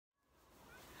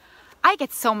I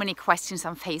get so many questions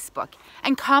on Facebook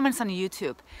and comments on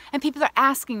YouTube, and people are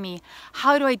asking me,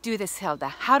 how do I do this, Hilde?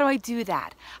 How do I do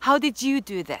that? How did you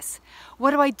do this?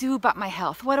 What do I do about my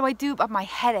health? What do I do about my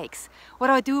headaches? What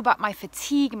do I do about my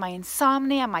fatigue, my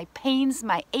insomnia, my pains,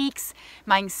 my aches,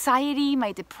 my anxiety,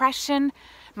 my depression,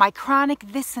 my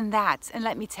chronic this and that? And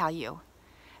let me tell you,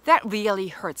 that really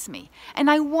hurts me. And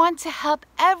I want to help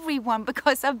everyone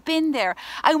because I've been there.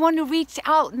 I want to reach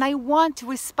out and I want to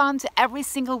respond to every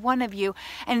single one of you.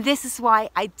 And this is why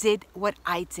I did what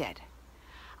I did.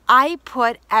 I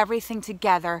put everything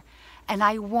together and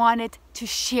I wanted to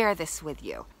share this with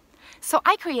you. So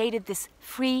I created this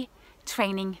free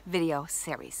training video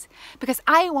series because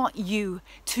I want you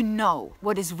to know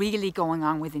what is really going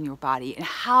on within your body and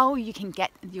how you can get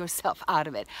yourself out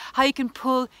of it, how you can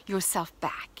pull yourself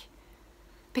back.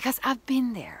 Because I've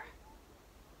been there.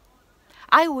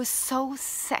 I was so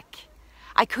sick.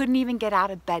 I couldn't even get out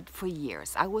of bed for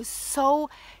years. I was so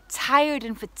tired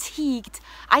and fatigued.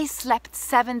 I slept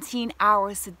 17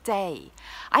 hours a day.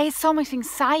 I had so much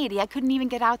anxiety, I couldn't even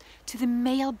get out to the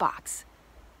mailbox.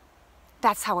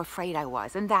 That's how afraid I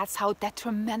was, and that's how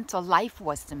detrimental life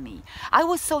was to me. I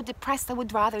was so depressed I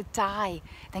would rather die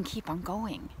than keep on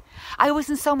going. I was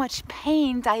in so much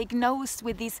pain, diagnosed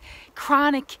with these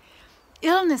chronic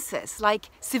illnesses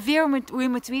like severe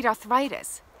rheumatoid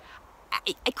arthritis.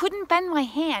 I couldn't bend my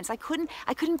hands, I couldn't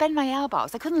bend my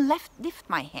elbows, I couldn't lift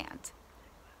my hand.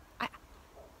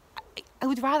 I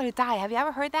would rather die. Have you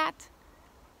ever heard that?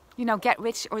 You know, get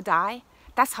rich or die?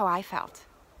 That's how I felt.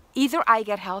 Either I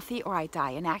get healthy or I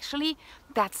die. And actually,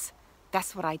 that's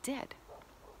what I did.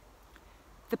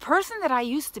 The person that I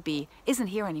used to be isn't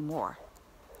here anymore.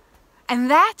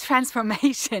 And that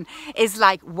transformation is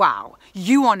like, wow,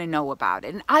 you want to know about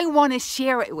it. And I want to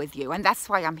share it with you. And that's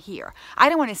why I'm here. I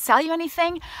don't want to sell you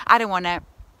anything. I don't want to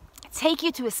take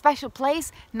you to a special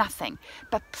place. Nothing.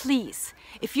 But please,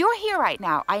 if you're here right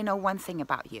now, I know one thing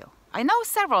about you. I know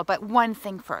several, but one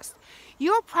thing first.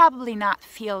 You're probably not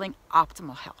feeling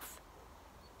optimal health.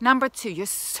 Number two, you're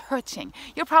searching.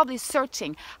 You're probably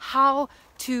searching how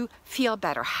to feel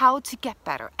better, how to get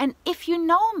better. And if you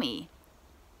know me,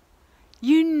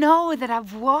 you know that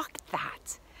I've walked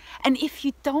that. And if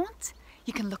you don't,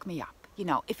 you can look me up. You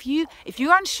know, if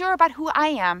you're unsure about who I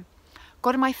am,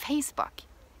 go to my Facebook,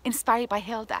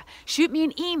 InspiredByHilde. Shoot me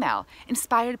an email,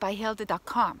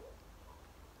 InspiredByHilde.com.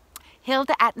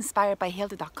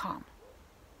 Hilde@InspiredByHilde.com.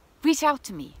 Reach out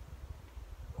to me.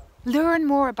 Learn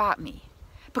more about me.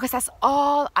 Because that's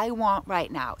all I want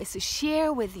right now, is to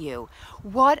share with you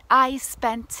what I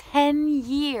spent 10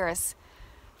 years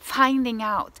finding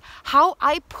out. How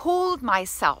I pulled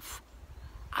myself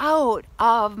out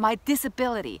of my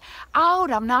disability,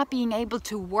 out of not being able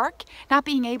to work, not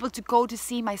being able to go to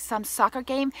see my son's soccer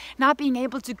game, not being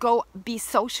able to go be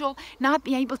social, not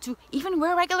being able to even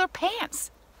wear regular pants,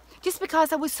 just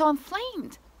because I was so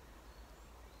inflamed.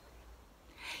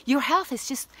 Your health is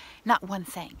just not one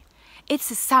thing.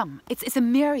 It's a sum. It's a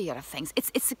myriad of things.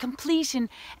 It's a completion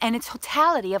and a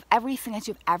totality of everything that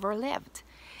you've ever lived.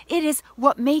 It is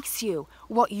what makes you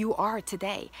what you are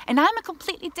today. And I'm a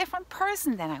completely different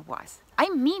person than I was.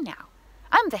 I'm me now.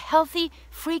 I'm the healthy,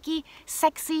 freaky,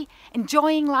 sexy,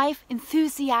 enjoying life,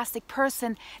 enthusiastic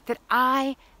person that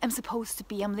I am supposed to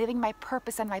be. I'm living my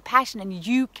purpose and my passion, and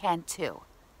you can too.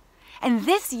 And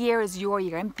this year is your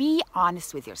year, and be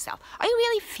honest with yourself. Are you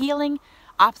really feeling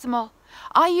optimal?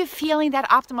 Are you feeling that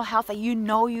optimal health that you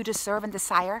know you deserve and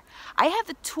desire? I have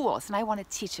the tools and I want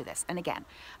to teach you this. And again,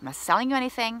 I'm not selling you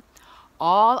anything.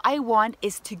 All I want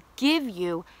is to give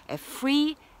you a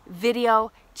free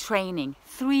video training,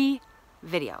 3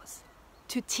 videos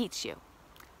to teach you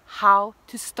how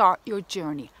to start your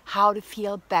journey, how to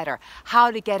feel better, how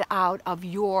to get out of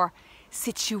your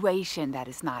situation that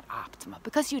is not optimal,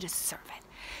 because you deserve it.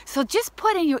 So just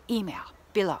put in your email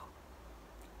below.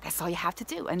 That's all you have to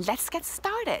do, and let's get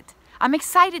started. I'm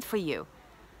excited for you.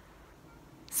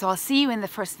 So I'll see you in the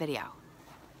first video.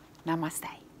 Namaste.